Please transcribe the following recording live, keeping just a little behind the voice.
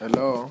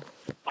Hello.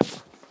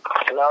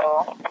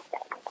 Hello.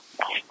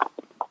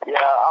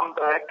 Yeah, I'm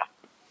back.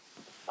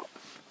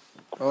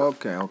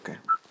 Okay.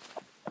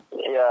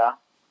 Yeah.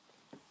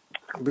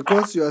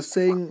 Because you are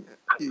saying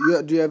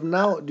do you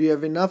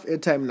have enough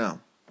airtime now?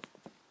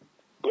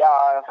 Yeah,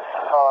 I've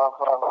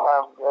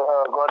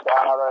got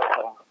another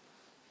time.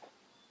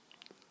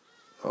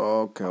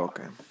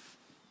 Okay.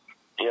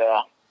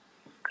 Yeah.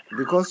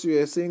 Because you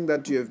are saying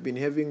that you have been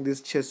having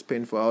this chest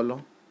pain for how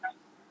long?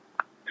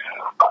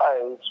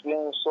 It's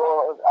been so.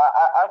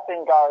 I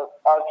think I'll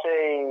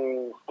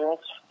say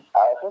since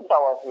I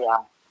was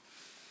young.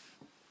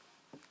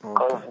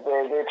 Because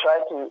Okay. they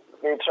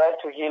try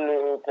to heal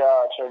it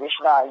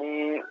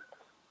traditionally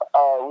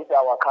with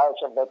our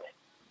culture, but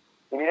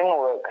it didn't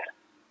work.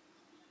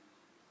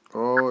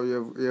 Oh,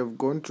 you have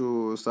gone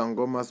to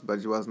Sangomas, but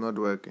it was not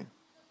working.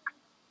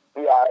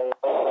 Yeah.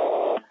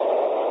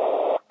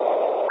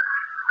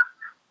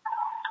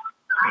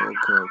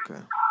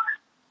 Okay.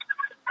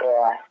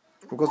 Yeah.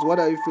 Because what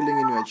are you feeling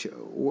in your chest?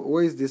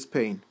 Where is this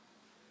pain?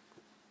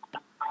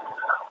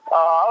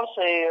 I'll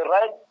say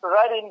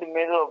right in the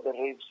middle of the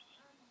ribs.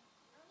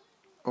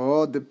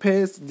 Oh, the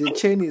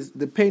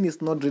pain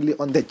is not really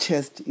on the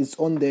chest; it's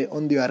on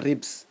your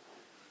ribs.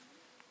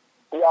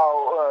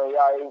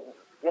 Yeah,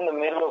 in the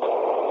middle of.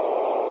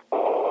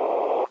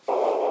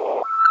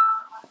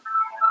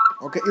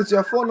 Okay, it's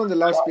your phone on the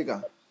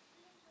loudspeaker.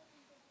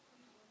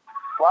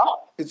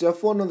 What? It's your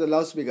phone on the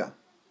loudspeaker.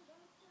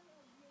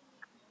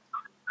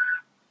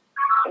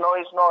 No,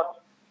 it's not.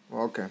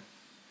 Okay.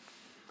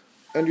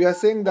 And you are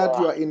saying that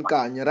you are in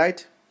Kanye,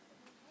 right?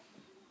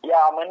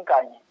 Yeah, I'm in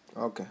Kanye.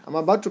 Okay. I'm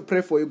about to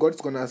pray for you.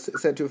 God's going to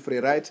set you free,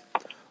 right?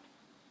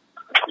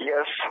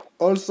 Yes.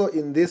 Also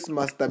in this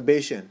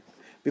masturbation.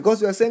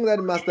 Because you are saying that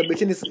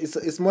masturbation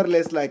is more or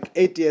less like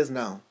 8 years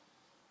now.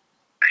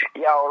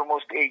 Yeah,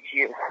 almost 8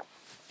 years.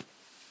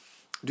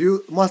 Do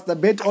you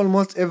masturbate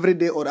almost every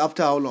day or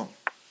after how long?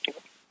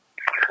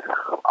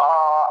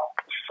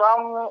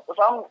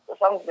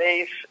 Some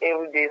days,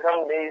 every day.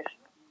 Some days,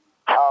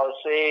 I'll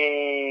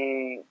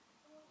say,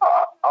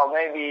 or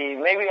maybe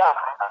there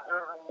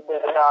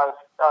are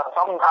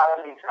some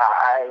days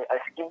I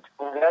skip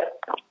to that,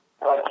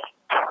 but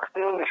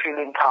still the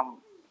feeling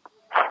come.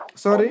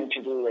 Sorry?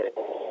 To do it.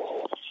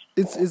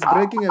 It's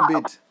breaking a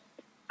bit.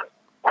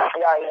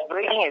 Yeah, it's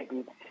breaking a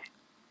bit.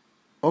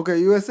 Okay,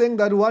 you were saying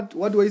that what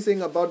were you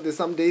saying about the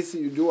some days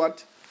you do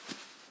what?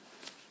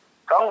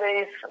 Some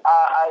days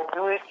I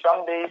do it,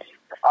 some days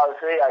I'll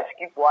say I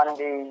skip one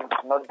day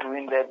not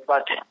doing that,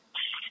 but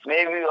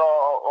maybe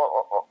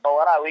or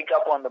when I wake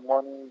up on the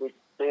morning,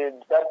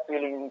 that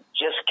feeling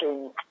just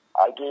came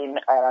again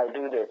and I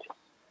do that.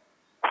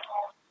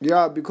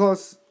 Yeah,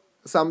 because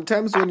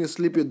sometimes when you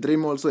sleep you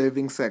dream also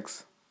having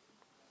sex.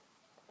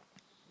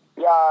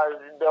 Yeah,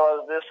 there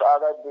was this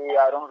other day,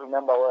 I don't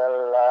remember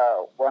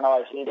well when I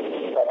was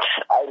sleeping, but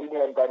I really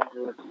had that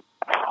dream.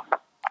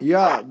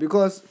 Yeah,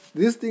 because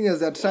this thing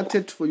is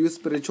attracted for you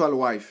spiritual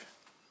wife.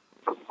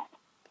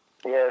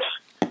 Yes.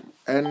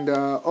 And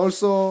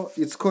also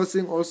it's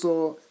causing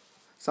also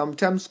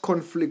sometimes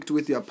conflict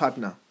with your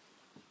partner.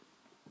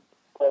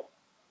 Yes.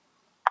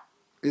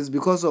 It's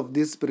because of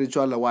this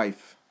spiritual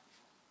wife.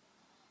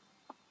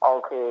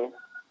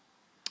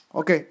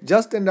 Okay,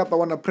 just stand up. I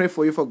want to pray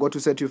for you for God to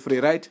set you free,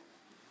 right?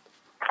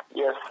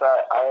 Yes,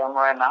 I am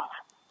right now.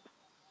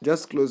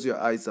 Just close your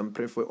eyes and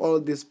pray for all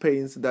these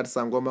pains that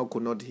Sangoma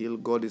could not heal.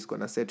 God is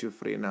going to set you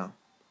free now.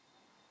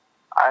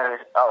 I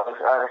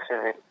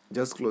receive it.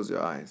 Just close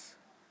your eyes.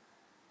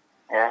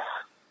 Yes.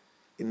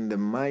 In the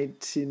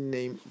mighty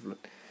name of Lord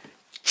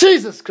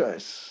Jesus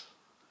Christ,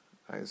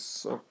 I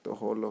soak the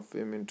whole of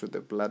him into the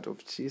blood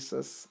of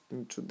Jesus,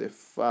 into the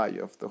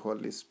fire of the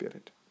Holy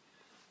Spirit.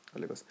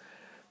 Holy Ghost.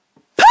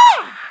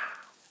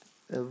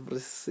 Every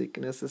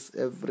sickness,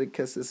 every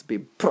curse be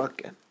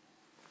broken.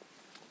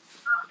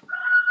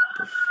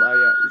 The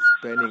fire is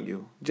burning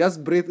you.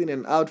 Just breathe in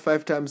and out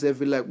 5 times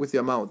every like with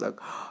your mouth. Like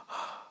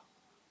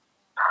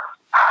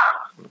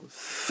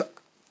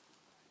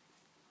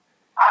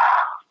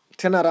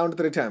turn around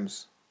 3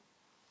 times.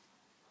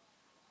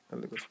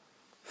 And it goes.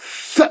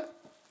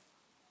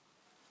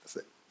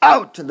 Say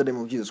out in the name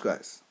of Jesus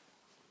Christ.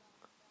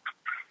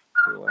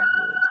 You are healed.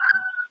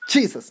 In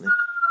Jesus' name.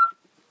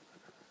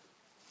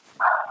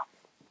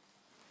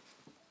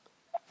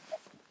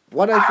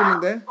 What are you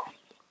feeling there?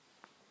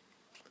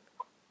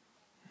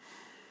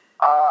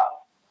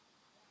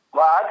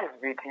 My heart is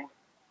beating.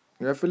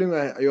 You're feeling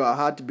your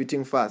heart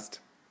beating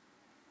fast.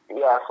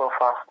 Yeah, so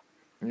fast.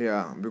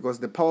 Yeah, because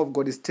the power of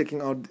God is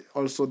taking out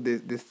also the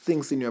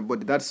things in your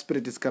body. That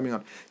spirit is coming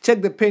out.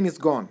 Check, the pain is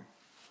gone.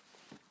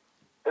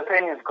 The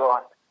pain is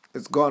gone.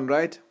 It's gone,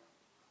 right?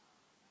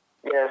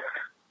 Yes.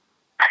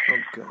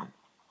 Okay.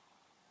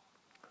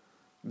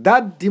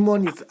 That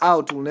demon is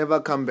out, will never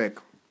come back.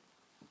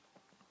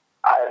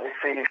 I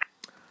receive.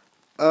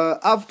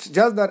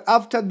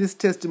 After this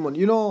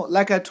testimony,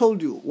 like I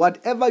told you,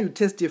 whatever you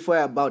testify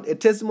about, a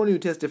testimony you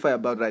testify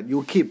about, right,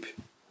 you keep.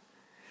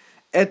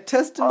 A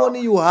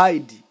testimony you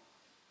hide.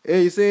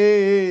 Hey, you say,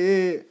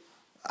 hey,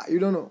 you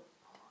don't know.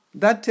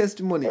 that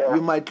testimony,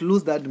 you might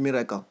lose that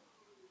miracle.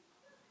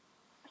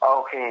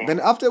 Okay. Then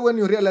after when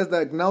you realize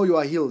that now you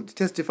are healed,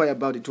 testify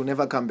about it, to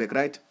never come back,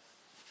 right?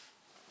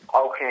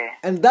 Okay.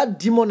 And that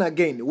demon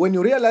again, when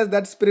you realize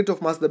that spirit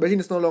of masturbation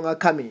is no longer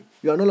coming,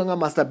 you are no longer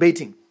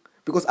masturbating.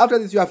 Because after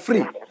this you are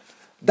free.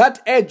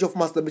 That edge of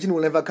masturbation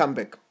will never come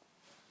back.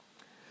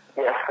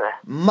 Yes, sir.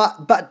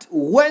 But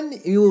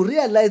when you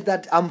realize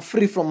that I'm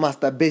free from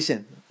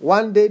masturbation,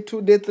 1 day,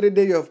 2 day, 3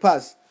 day you have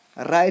passed,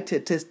 write a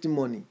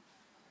testimony.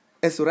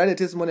 As you write a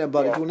testimony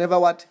about it, will never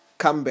what?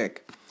 Come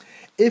back.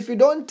 If you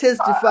don't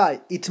testify,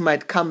 it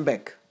might come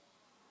back.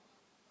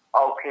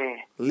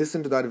 Okay.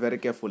 Listen to that very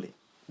carefully.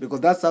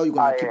 Because that's how you're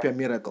going to keep your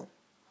miracle.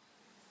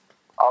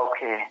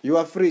 Okay. You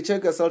are free.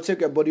 Check yourself.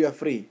 Check your body. You are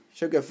free.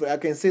 Check your free. I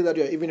can see that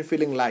you are even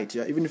feeling light.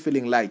 You are even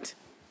feeling light.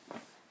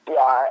 Yeah,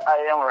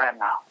 I am right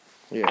now.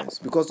 Yes,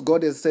 because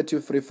God has set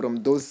you free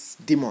from those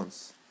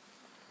demons.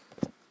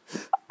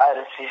 I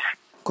receive.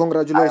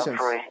 Congratulations. I am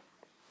free.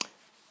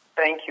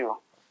 Thank you.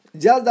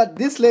 Just that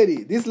this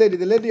lady,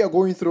 the lady you are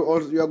going through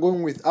or you are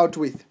going out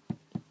with,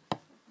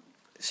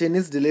 she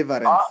needs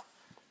deliverance.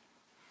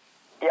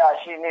 Yeah,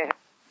 she needs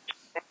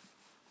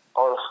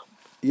also.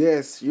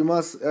 Yes, you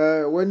must,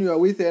 when you are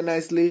with her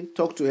nicely,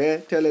 talk to her,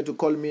 tell her to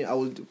call me.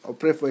 I'll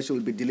pray for her. She will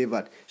be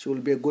delivered. She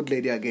will be a good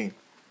lady again.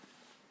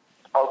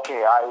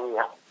 Okay, I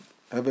will.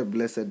 Have a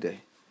blessed day.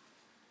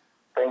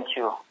 Thank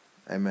you.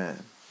 Amen.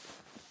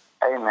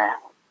 Amen.